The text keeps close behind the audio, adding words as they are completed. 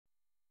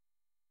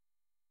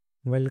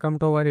Welcome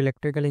to our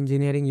electrical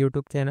engineering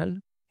YouTube channel.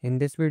 In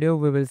this video,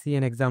 we will see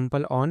an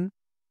example on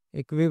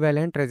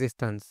equivalent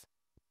resistance.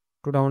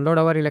 To download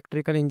our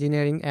electrical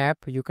engineering app,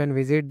 you can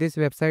visit this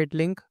website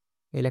link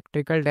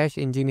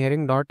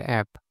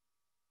electrical-engineering.app.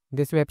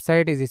 This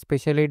website is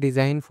especially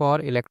designed for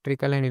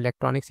electrical and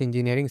electronics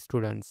engineering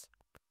students.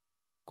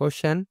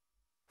 Question: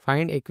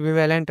 find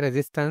equivalent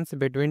resistance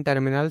between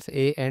terminals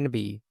A and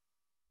B.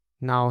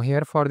 Now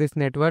here for this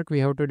network, we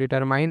have to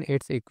determine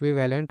its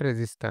equivalent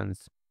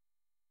resistance.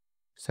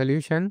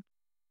 Solution: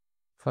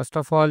 first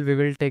of all, we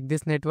will take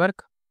this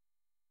network.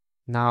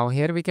 Now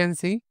here we can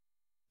see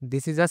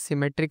this is a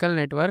symmetrical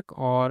network,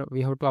 or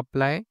we have to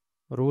apply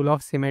rule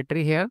of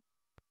symmetry here.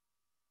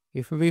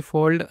 If we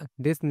fold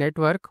this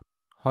network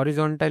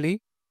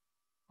horizontally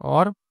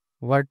or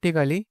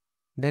vertically,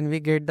 then we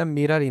get the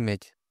mirror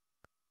image.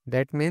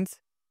 That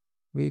means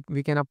we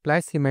can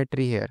apply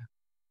symmetry here.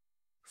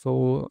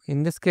 So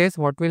in this case,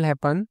 what will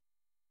happen?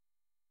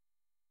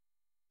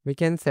 We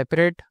can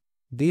separate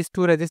these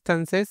two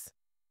resistances.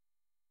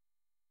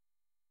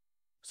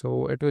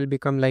 So it will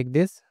become like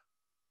this.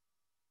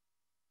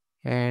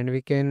 And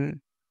we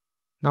can,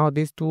 now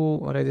these two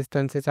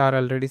resistances are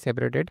already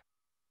separated.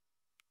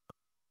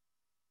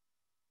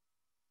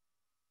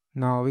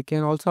 Now we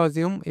can also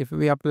assume if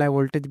we apply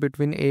voltage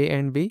between A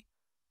and B,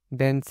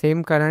 then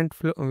same current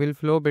will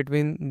flow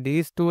between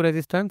these two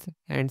resistance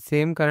and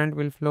same current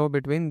will flow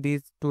between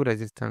these two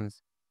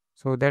resistance.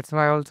 So that's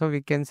why also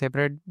we can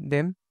separate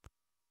them.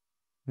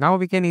 Now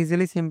we can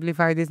easily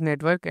simplify this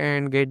network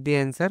and get the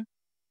answer.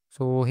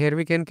 So here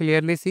we can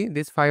clearly see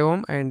this 5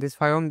 ohm and this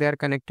 5 ohm, they are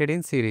connected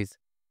in series.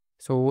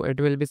 So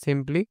it will be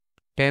simply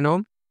 10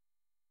 ohm.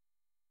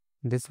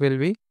 This will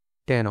be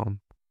 10 ohm.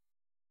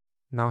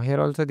 Now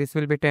here also this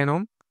will be 10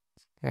 ohm.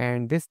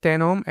 And this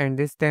 10 ohm and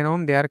this 10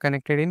 ohm, they are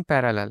connected in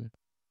parallel.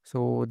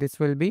 So this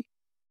will be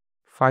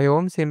 5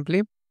 ohm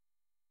simply.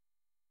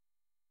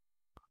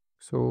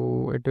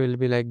 So it will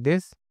be like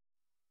this.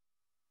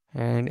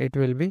 And it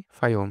will be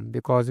 5 ohm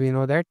because we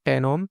know that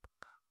 10 ohm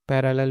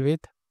parallel with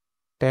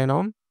 10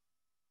 ohm.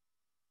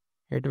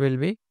 It will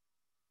be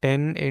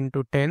 10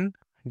 into 10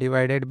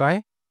 divided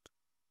by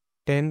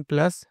 10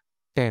 plus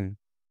 10.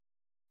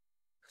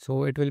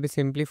 So it will be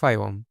simply 5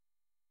 ohm.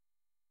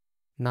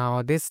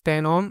 Now this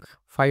 10 ohm,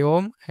 5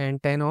 ohm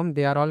and 10 ohm,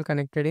 they are all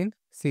connected in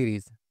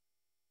series.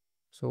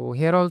 So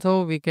here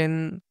also we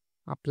can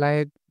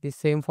apply the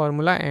same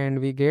formula and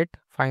we get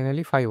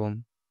finally 5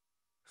 ohm.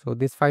 So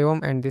this 5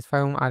 ohm and this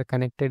 5 ohm are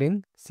connected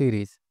in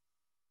series.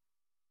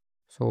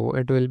 So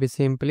it will be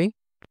simply,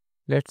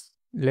 let's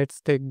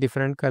take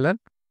different color.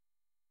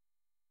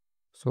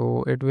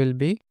 So it will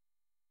be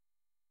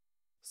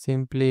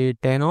simply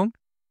 10 ohm.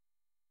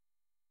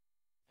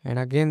 And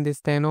again this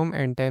 10 ohm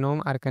and 10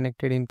 ohm are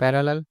connected in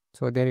parallel.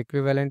 So their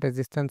equivalent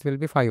resistance will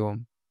be 5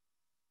 ohm.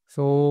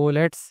 So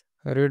let's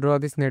redraw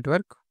this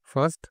network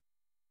first.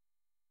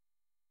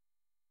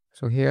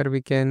 So here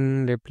we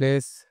can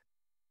replace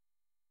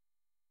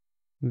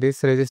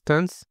this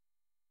resistance.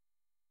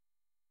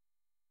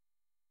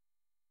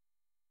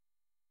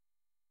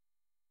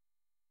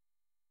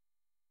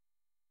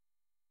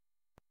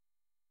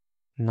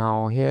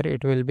 Now here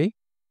it will be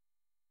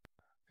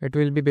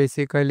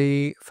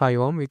basically 5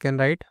 ohm we can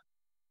write.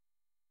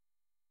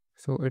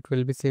 So it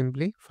will be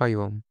simply 5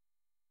 ohm.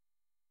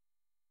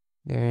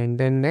 And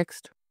then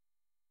next,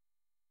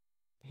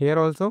 here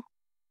also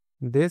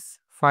this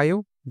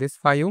 5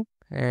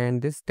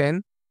 and this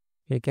 10,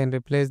 we can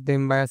replace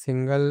them by a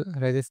single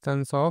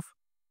resistance of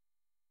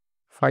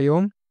 5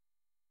 ohm.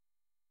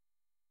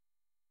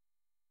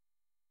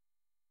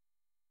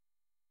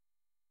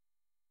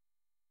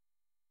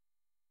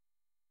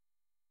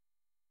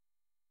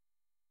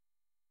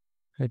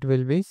 It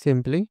will be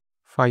simply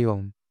 5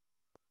 ohm.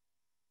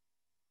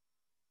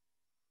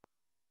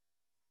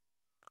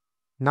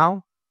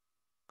 Now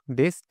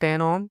this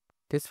 10 ohm,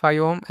 this 5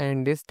 ohm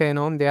and this 10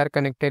 ohm, they are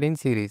connected in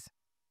series.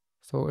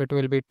 So it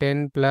will be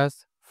 10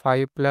 plus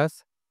 5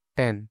 plus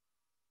 10.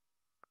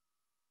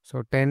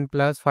 So 10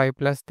 plus 5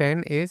 plus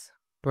 10 is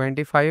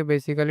 25,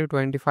 basically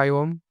 25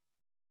 ohm.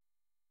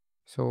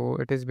 So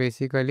it is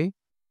basically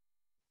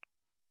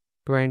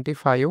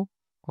 25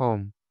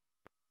 ohm.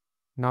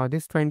 Now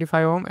this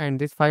 25 ohm and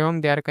this 5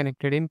 ohm, they are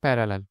connected in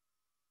parallel.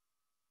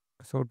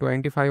 So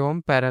 25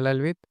 ohm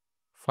parallel with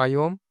 5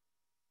 ohm.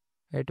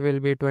 It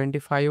will be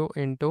 25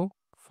 into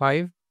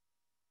 5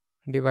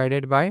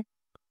 divided by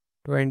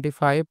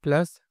 25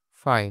 plus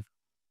 5.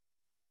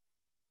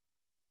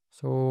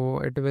 So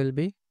it will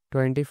be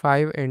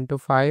 25 into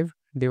 5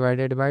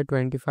 divided by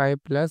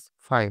 25 plus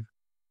 5.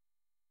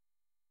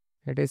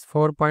 It is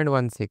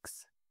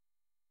 4.16.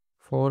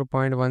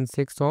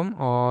 4.16 ohm,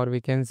 or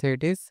we can say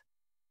it is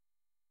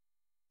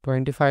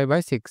 25 by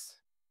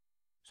 6.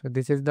 So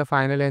this is the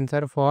final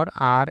answer for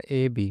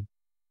RAB,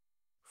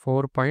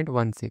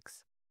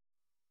 4.16.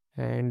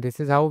 And this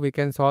is how we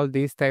can solve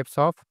these types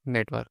of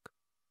network.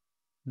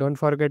 Don't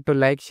forget to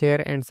like,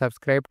 share and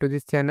subscribe to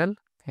this channel,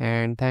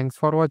 and thanks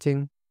for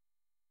watching.